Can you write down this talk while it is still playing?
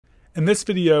In this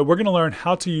video, we're going to learn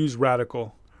how to use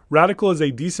Radicle. Radicle is a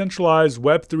decentralized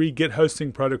Web3 Git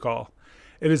hosting protocol.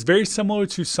 It is very similar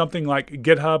to something like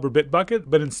GitHub or Bitbucket,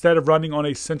 but instead of running on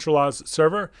a centralized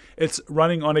server, it's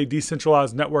running on a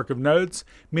decentralized network of nodes,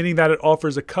 meaning that it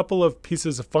offers a couple of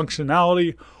pieces of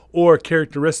functionality or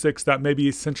characteristics that maybe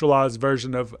a centralized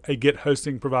version of a Git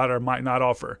hosting provider might not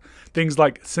offer. Things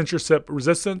like censorship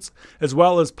resistance, as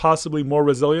well as possibly more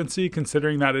resiliency,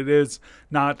 considering that it is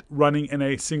not running in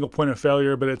a single point of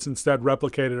failure, but it's instead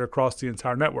replicated across the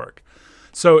entire network.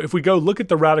 So if we go look at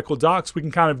the Radicle docs, we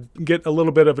can kind of get a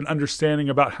little bit of an understanding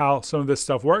about how some of this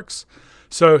stuff works.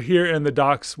 So here in the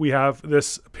docs, we have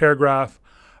this paragraph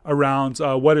around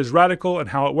what is Radicle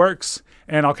and how it works.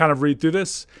 And I'll kind of read through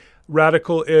this.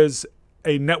 Radicle is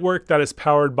a network that is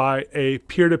powered by a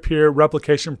peer-to-peer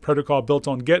replication protocol built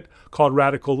on Git called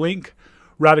Radicle Link.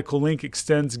 Radicle Link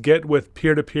extends Git with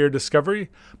peer-to-peer discovery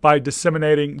by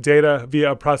disseminating data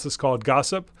via a process called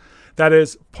gossip. That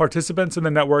is, participants in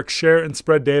the network share and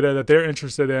spread data that they're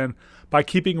interested in by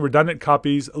keeping redundant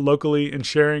copies locally and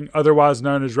sharing, otherwise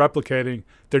known as replicating,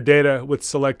 their data with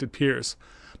selected peers.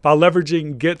 By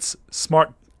leveraging Git's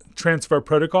smart transfer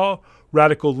protocol,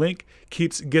 Radicle Link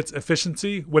keeps Git's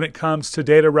efficiency when it comes to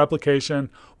data replication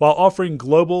while offering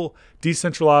global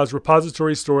decentralized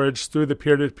repository storage through the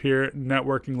peer-to-peer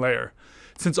networking layer.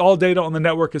 Since all data on the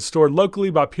network is stored locally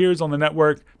by peers on the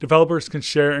network, developers can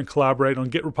share and collaborate on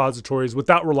Git repositories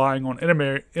without relying on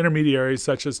intermediaries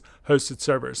such as hosted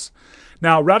servers.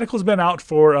 Now, Radicle's been out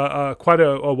for quite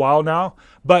a while now,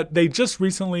 but they just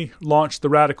recently launched the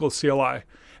Radicle CLI.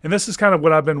 And this is kind of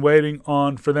what I've been waiting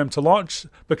on for them to launch,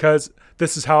 because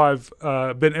this is how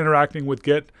I've been interacting with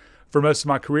Git for most of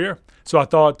my career. So I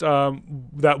thought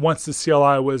that once the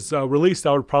CLI was released,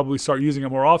 I would probably start using it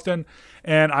more often.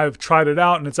 And I've tried it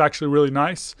out, and it's actually really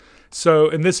nice. So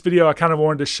in this video, I kind of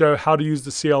wanted to show how to use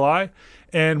the CLI.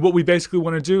 And what we basically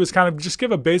want to do is kind of just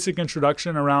give a basic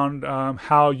introduction around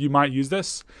how you might use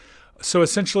this. So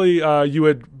essentially, you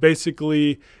would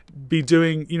basically be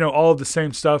doing, all of the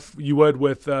same stuff you would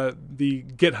with the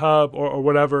GitHub or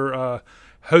whatever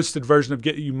hosted version of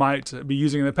Git you might be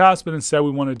using in the past, but instead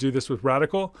we want to do this with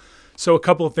Radicle. So a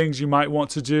couple of things you might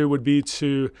want to do would be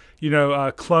to,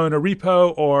 clone a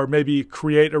repo, or maybe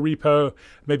create a repo,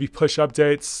 maybe push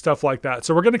updates, stuff like that.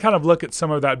 So we're going to kind of look at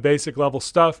some of that basic level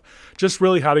stuff, just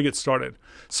really how to get started.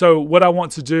 So what I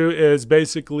want to do is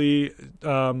basically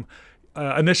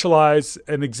initialize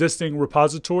an existing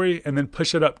repository and then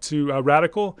push it up to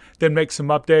Radicle, then make some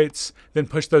updates, then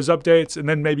push those updates, and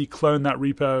then maybe clone that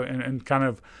repo and kind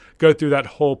of go through that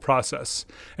whole process.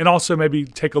 And also maybe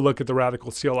take a look at the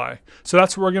Radicle CLI. So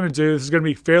that's what we're going to do. This is going to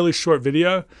be a fairly short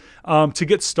video. To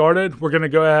get started, we're going to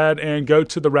go ahead and go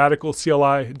to the Radicle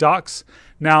CLI docs.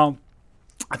 Now,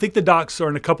 I think the docs are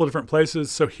in a couple of different places.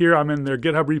 So here I'm in their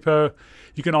GitHub repo.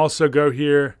 You can also go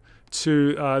here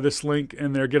to this link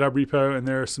in their GitHub repo, and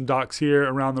there are some docs here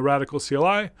around the Radicle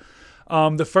CLI.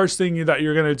 The first thing that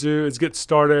you're going to do is get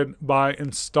started by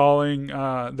installing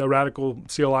the Radicle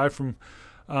CLI from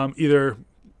either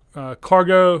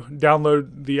Cargo,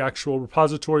 download the actual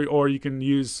repository, or you can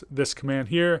use this command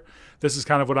here. This is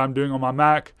kind of what I'm doing on my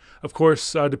Mac. Of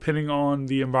course, depending on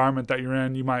the environment that you're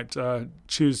in, you might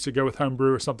choose to go with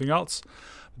Homebrew or something else.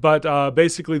 But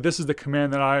basically, this is the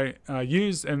command that I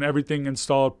used, and everything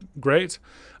installed great.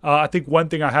 I think one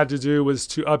thing I had to do was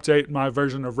to update my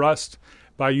version of Rust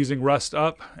by using Rust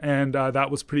up, and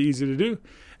that was pretty easy to do.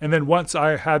 And then once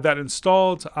I had that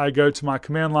installed, I go to my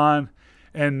command line,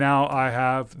 and now I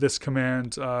have this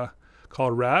command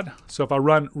called rad. So if I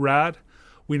run rad,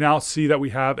 we now see that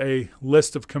we have a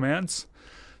list of commands.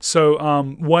 So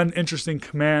one interesting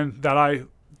command that I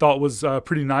thought was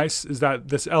pretty nice is that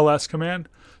this ls command.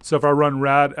 So if I run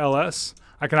rad ls,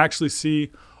 I can actually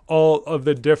see all of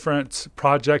the different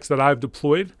projects that I've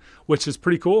deployed, which is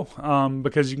pretty cool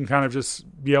because you can kind of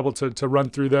just be able to run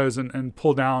through those and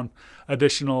pull down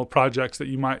additional projects that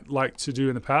you might like to do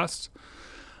in the past.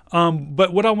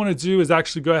 But what I want to do is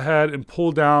actually go ahead and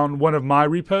pull down one of my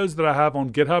repos that I have on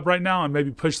GitHub right now and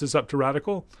maybe push this up to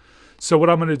Radicle. So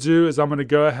what I'm going to do is I'm going to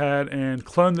go ahead and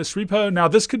clone this repo. Now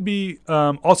this could be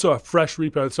also a fresh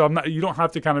repo, so you don't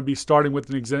have to kind of be starting with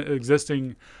an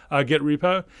existing Git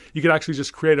repo. You could actually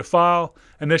just create a file,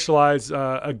 initialize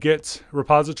a Git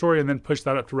repository, and then push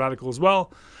that up to Radicle as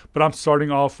well. But I'm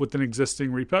starting off with an existing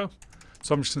repo.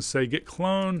 So I'm just going to say git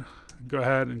clone, go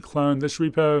ahead and clone this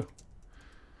repo.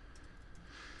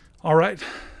 All right.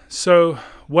 So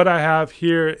what I have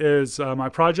here is my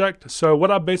project. So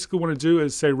what I basically want to do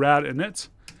is say rad init,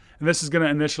 and this is going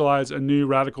to initialize a new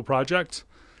Radicle project.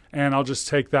 And I'll just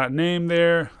take that name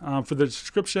there. For the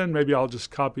description, maybe I'll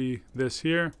just copy this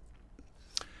here.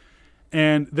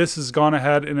 And this has gone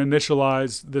ahead and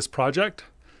initialized this project.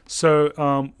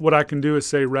 So what I can do is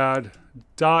say rad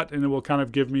dot, and it will kind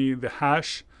of give me the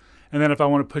hash. And then if I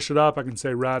want to push it up, I can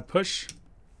say rad push.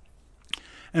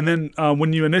 And then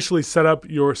when you initially set up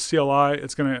your CLI,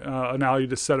 it's going to allow you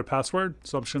to set a password.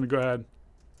 So I'm just going to go ahead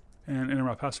and enter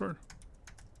my password.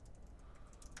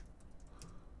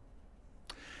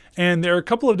 And there are a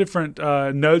couple of different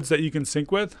nodes that you can sync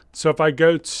with. So if I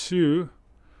go to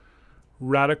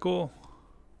Radicle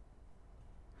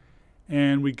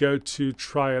and we go to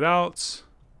try it out,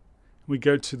 we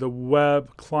go to the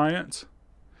web client.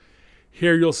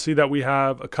 Here you'll see that we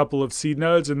have a couple of seed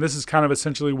nodes, and this is kind of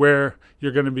essentially where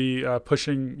you're going to be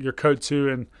pushing your code to.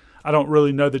 And I don't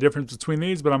really know the difference between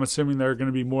these, but I'm assuming there are going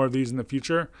to be more of these in the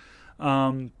future.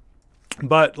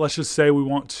 But let's just say we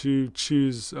want to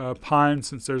choose Pine,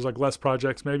 since there's like less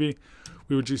projects maybe.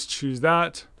 We would just choose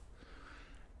that.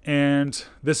 And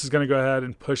this is going to go ahead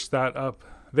and push that up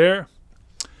there.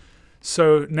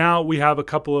 So now we have a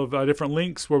couple of different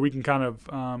links where we can kind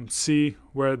of see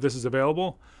where this is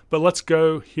available. But let's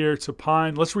go here to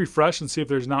Pine. Let's refresh and see if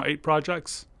there's now 8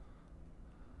 projects.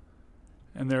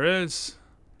 And there is.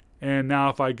 And now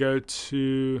if I go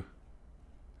to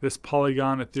this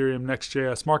Polygon Ethereum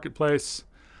Next.js Marketplace,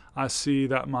 I see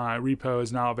that my repo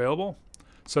is now available.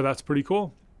 So that's pretty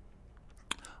cool.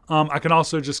 I can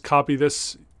also just copy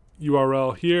this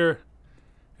URL here,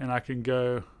 and I can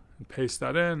go and paste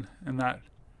that in, and that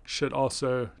should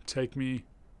also take me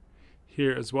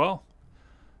here as well.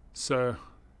 So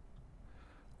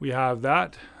we have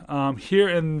that. Here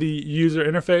in the user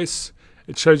interface,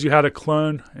 it shows you how to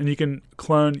clone, and you can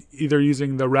clone either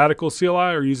using the Radicle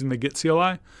CLI or using the Git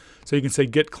CLI. So you can say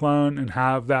git clone and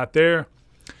have that there,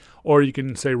 or you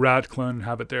can say rad clone and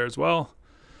have it there as well.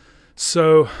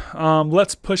 So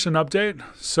let's push an update.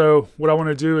 So what I want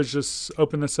to do is just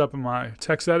open this up in my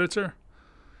text editor,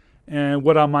 and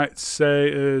what I might say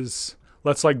is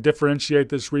let's like differentiate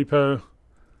this repo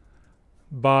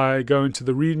by going to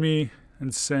the README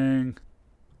and saying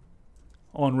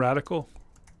on Radicle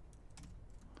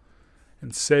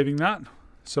and saving that.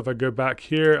 So if I go back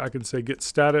here, I can say git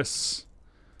status.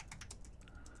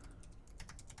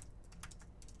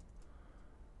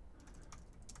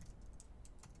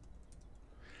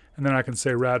 And then I can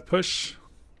say rad push.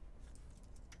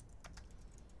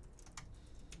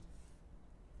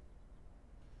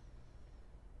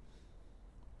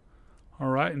 All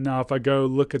right, and now if I go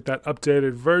look at that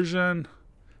updated version,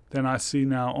 then I see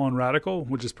now on Radicle,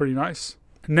 which is pretty nice.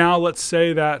 Now let's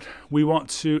say that we want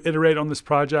to iterate on this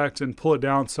project and pull it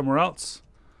down somewhere else.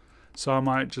 So I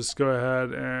might just go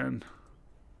ahead and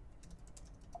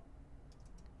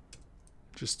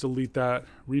just delete that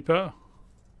repo.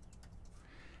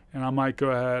 And I might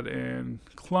go ahead and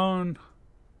clone.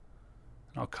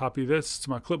 I'll copy this to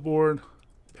my clipboard,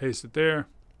 paste it there.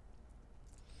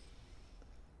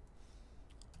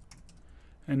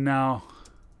 And now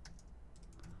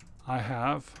I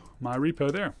have my repo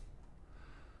there.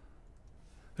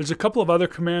 There's a couple of other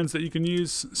commands that you can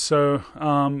use. So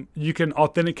you can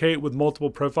authenticate with multiple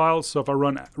profiles. So if I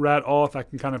run rad auth, I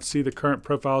can kind of see the current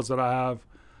profiles that I have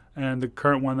and the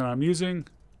current one that I'm using.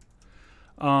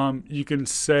 You can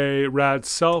say rad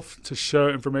self to show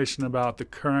information about the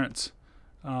current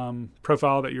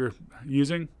profile that you're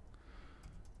using.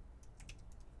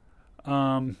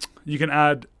 You can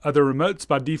add other remotes.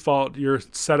 By default, you're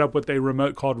set up with a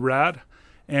remote called rad,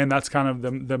 and that's kind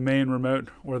of the main remote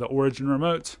or the origin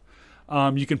remote.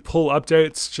 You can pull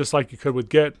updates just like you could with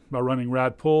Git by running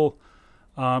rad pull.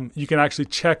 You can actually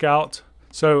check out.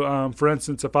 So for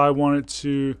instance, if I wanted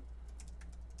to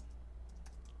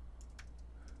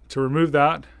remove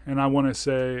that and I want to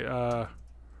say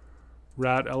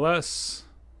rad ls,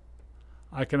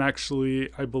 I can actually,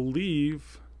 I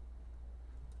believe,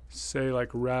 say like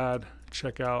rad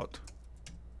checkout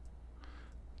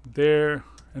there,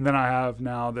 and then I have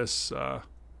now this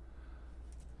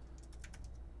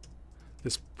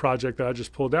this project that I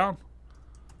just pulled down.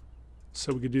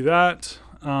 So we could do that.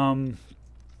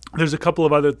 There's a couple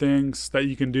of other things that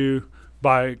you can do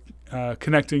by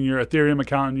connecting your Ethereum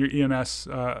account and your ENS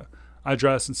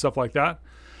address and stuff like that.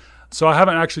 So I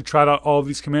haven't actually tried out all of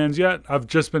these commands yet. I've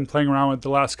just been playing around with the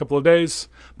last couple of days.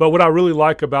 But what I really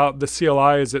like about the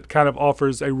CLI is it kind of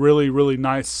offers a really, really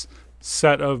nice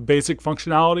set of basic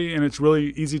functionality, and it's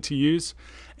really easy to use.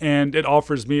 And it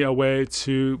offers me a way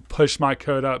to push my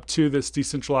code up to this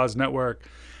decentralized network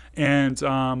and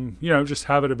you know, just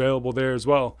have it available there as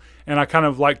well. And I kind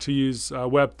of like to use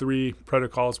Web3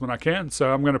 protocols when I can,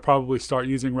 so I'm going to probably start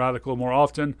using Radicle more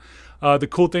often. The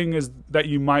cool thing is that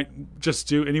you might just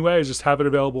do anyway is just have it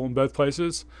available in both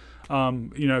places.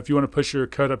 You know, if you want to push your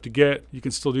code up to Git, you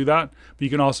can still do that, but you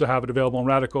can also have it available in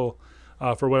Radicle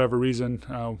for whatever reason.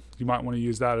 You might want to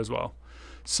use that as well.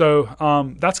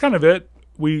 So that's kind of it.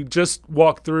 We just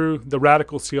walked through the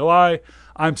Radicle CLI.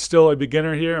 I'm still a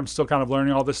beginner here. I'm still kind of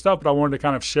learning all this stuff, but I wanted to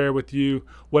kind of share with you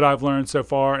what I've learned so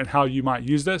far and how you might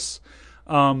use this.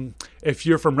 If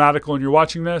you're from Radicle and you're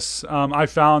watching this, I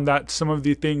found that some of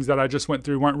the things that I just went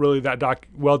through weren't really that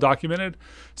well documented.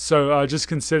 So just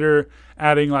consider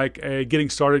adding like a getting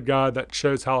started guide that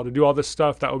shows how to do all this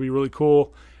stuff. That would be really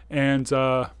cool. And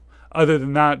other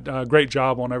than that, great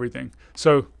job on everything.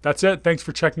 So that's it. Thanks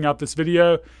for checking out this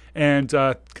video, and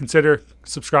consider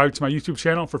subscribing to my YouTube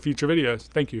channel for future videos.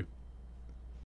 Thank you.